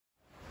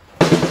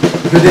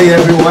Good day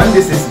everyone,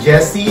 this is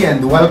Jesse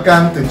and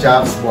welcome to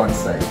Ficus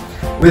Bonsai.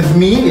 With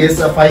me is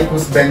a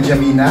Ficus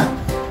Benjamina.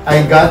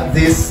 I got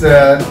this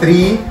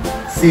tree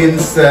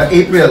since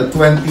April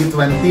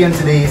 2020 and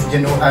today is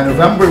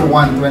November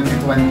 1,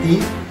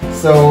 2020.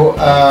 So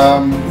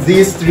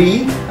this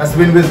tree has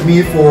been with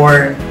me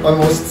for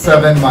almost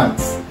 7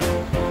 months.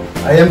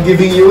 I am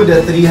giving you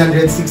the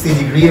 360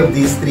 degree of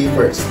this tree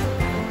first.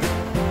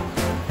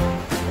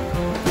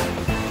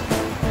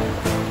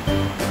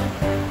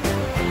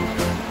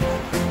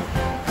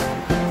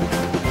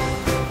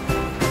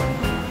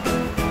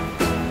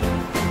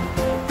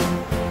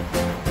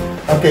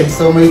 Okay,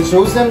 so my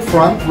chosen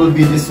front will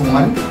be this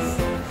one.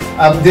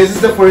 This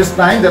is the first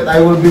time that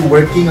I will be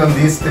working on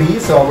this tree.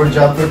 So our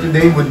job for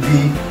today would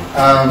be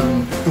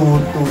to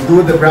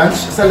do the branch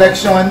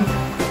selection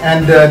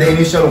and the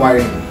initial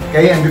wiring.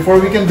 Okay, and before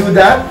we can do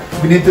that,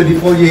 we need to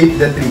defoliate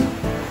the tree.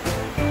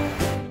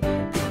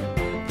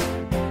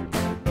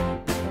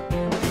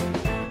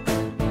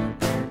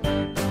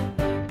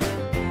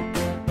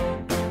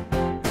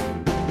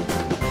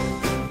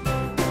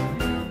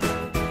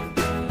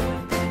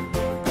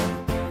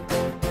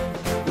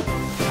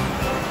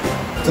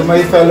 To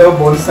my fellow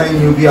bonsai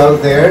newbie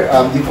out there,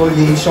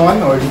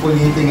 defoliation or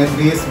defoliating a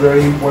tree is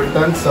very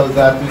important so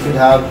that we could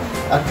have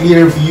a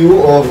clear view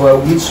of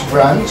which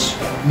branch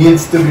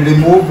needs to be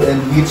removed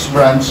and which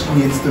branch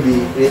needs to be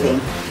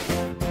retained.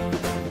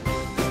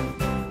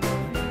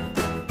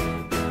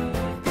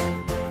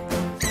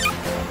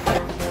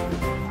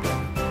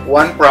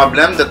 One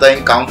problem that I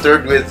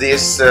encountered with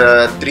this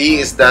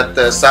tree is that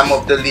some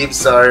of the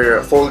leaves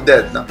are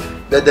folded. No?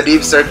 The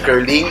leaves are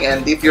curling,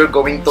 and if you're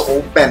going to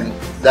open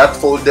that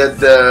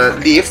folded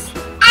leaf,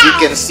 you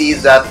can see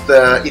that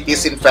it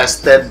is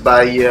infested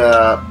by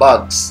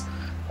bugs.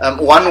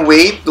 One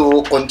way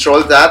to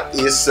control that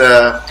is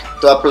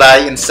to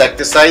apply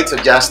insecticides, so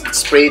just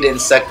spray the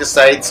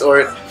insecticides,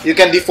 or you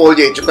can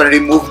defoliate, you can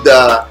remove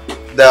the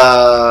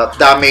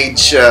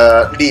damaged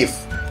leaf.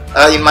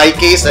 In my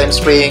case, I'm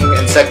spraying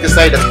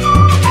insecticide.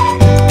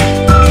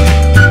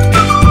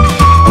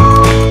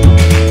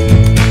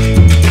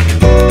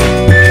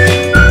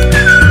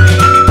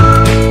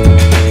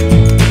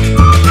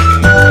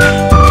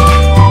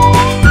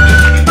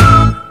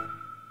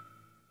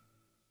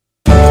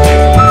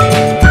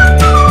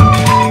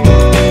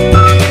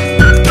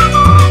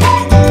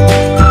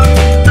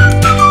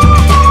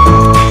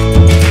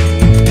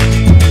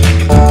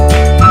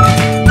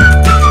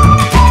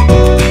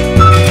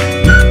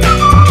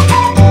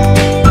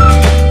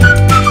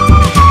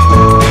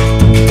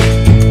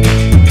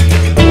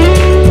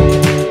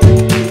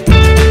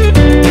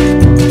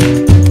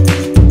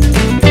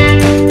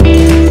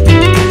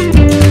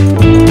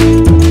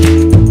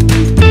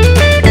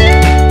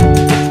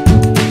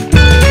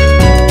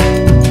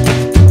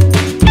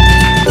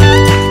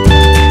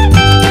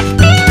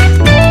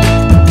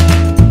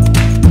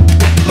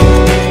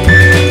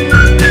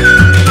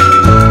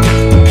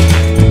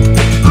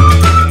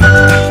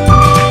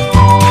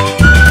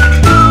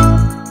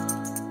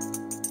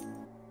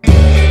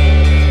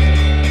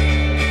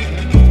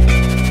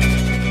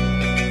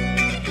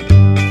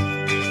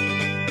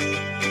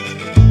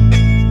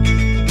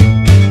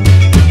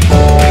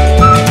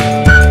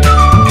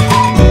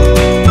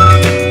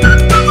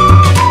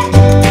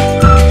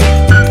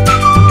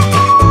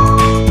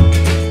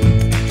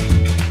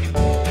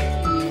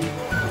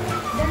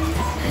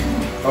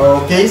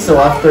 Okay,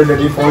 so after the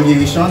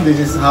defoliation, this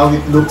is how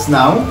it looks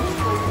now.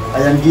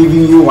 I am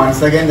giving you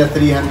once again the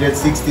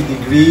 360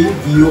 degree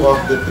view of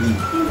the tree.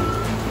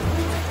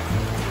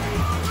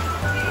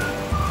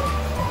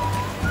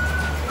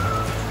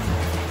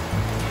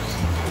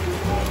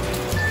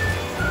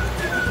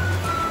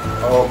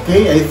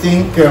 Okay, I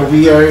think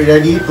we are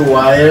ready to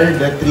wire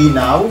the tree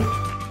now.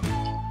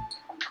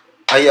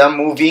 I am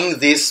moving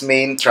this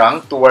main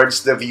trunk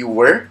towards the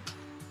viewer,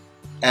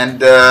 and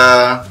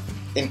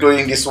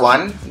including this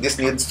one, this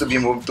needs to be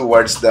moved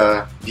towards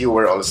the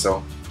viewer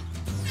also.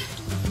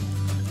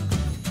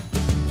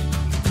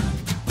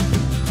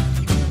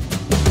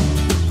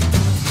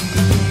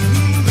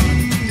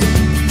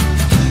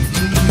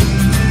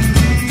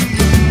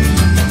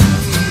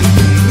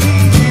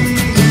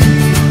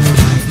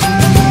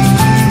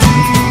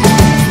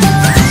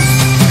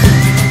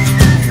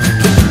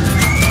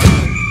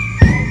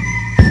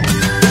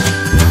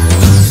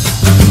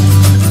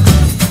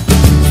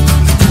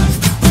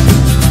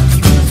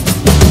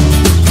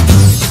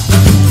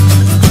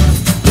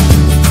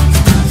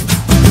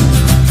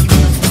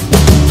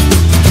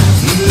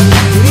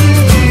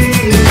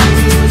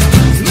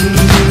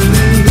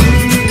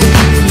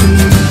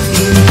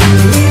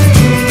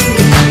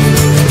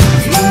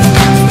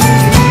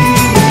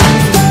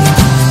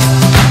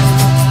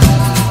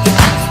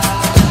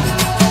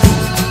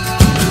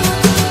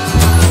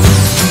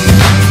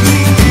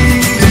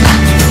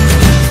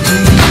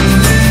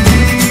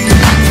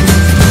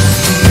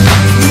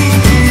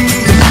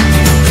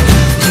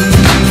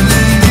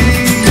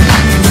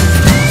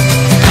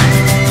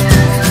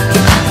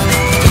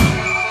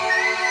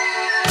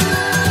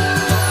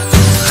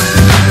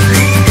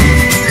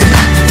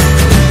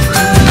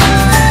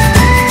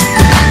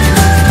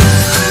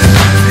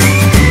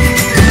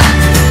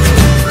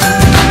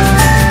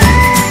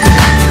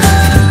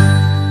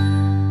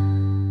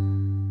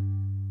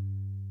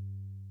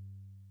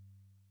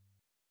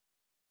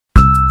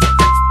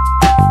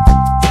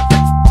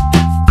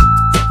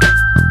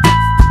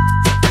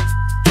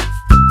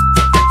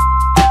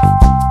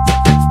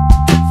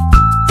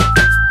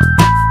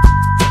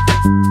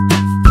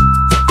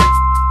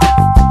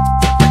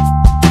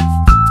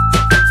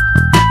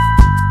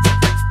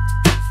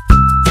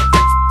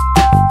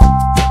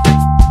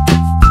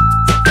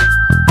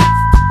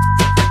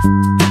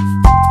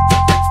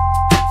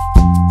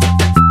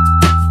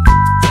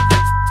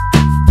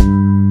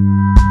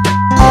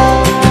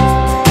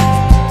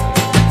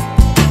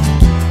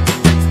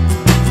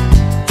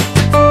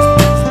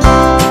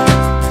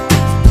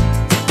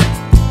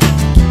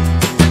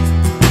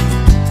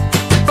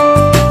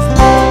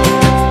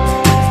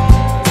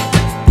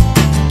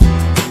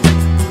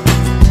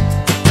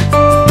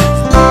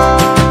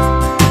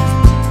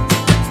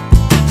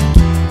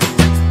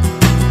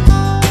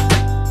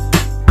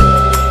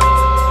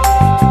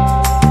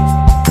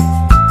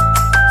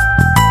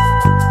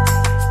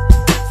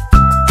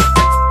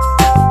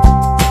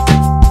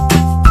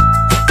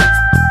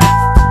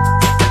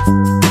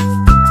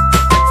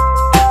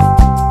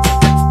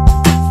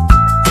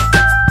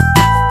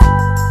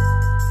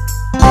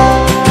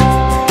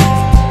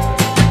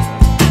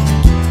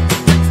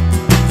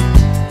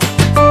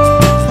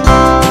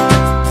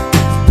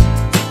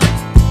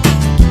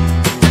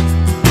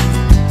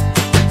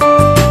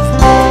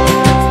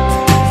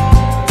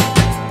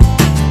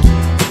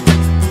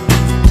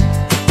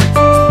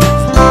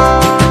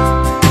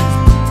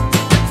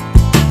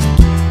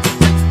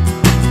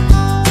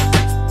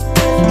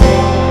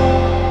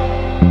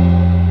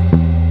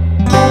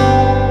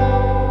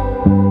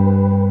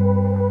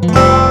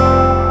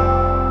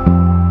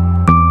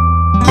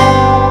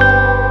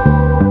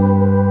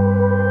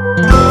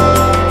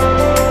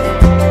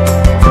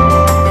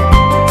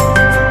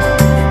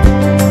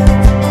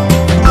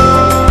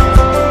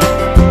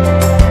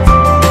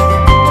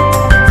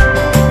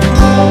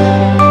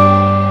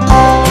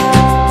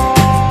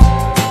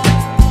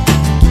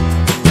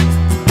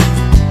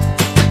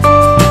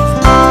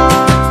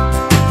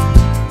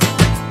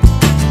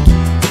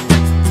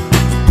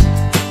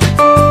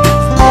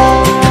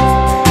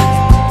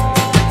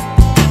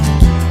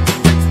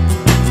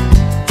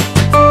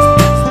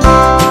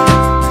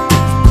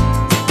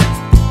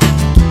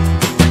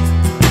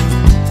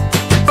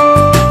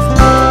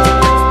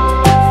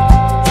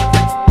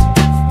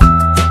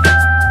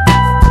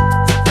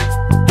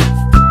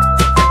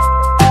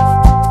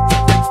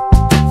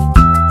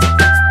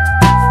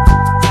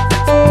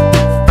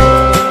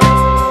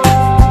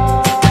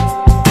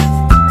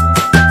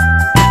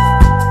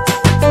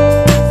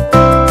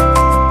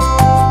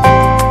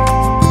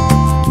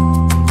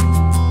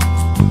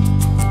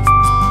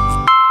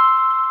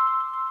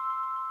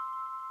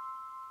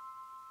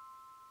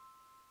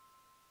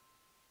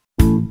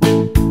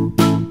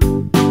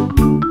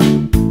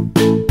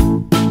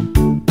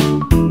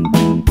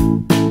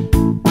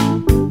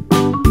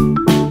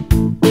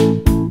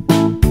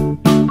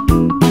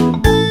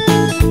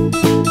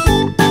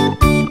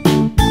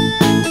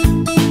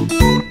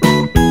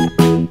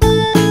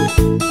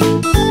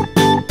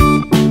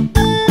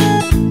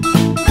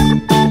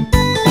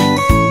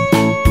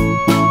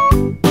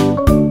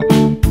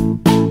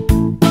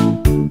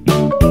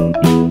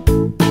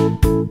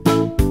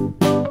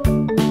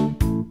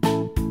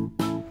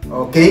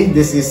 Okay,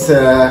 this is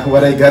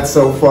what I got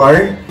so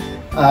far.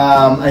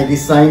 I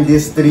designed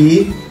this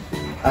tree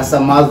as a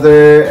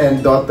mother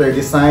and daughter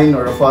design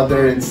or a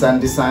father and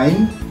son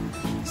design.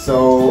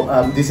 So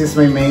this is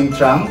my main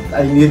trunk.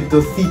 I need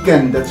to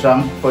thicken the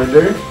trunk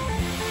further.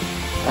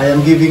 I am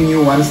giving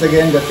you once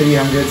again the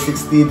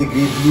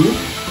 360-degree view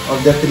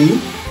of the tree.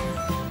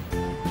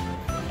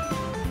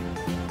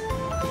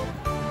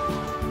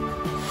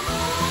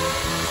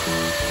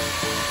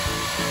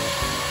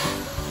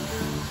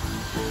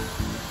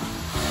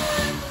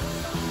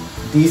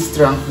 This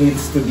trunk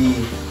needs to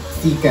be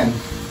thickened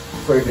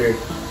further.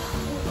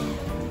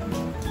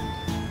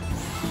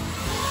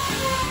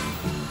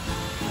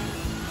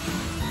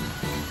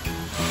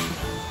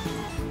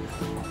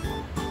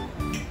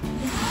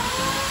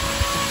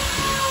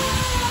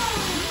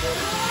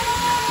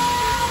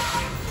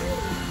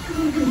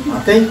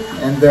 Okay,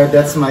 and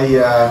that's my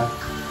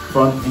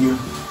front view.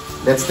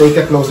 Let's take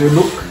a closer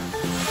look.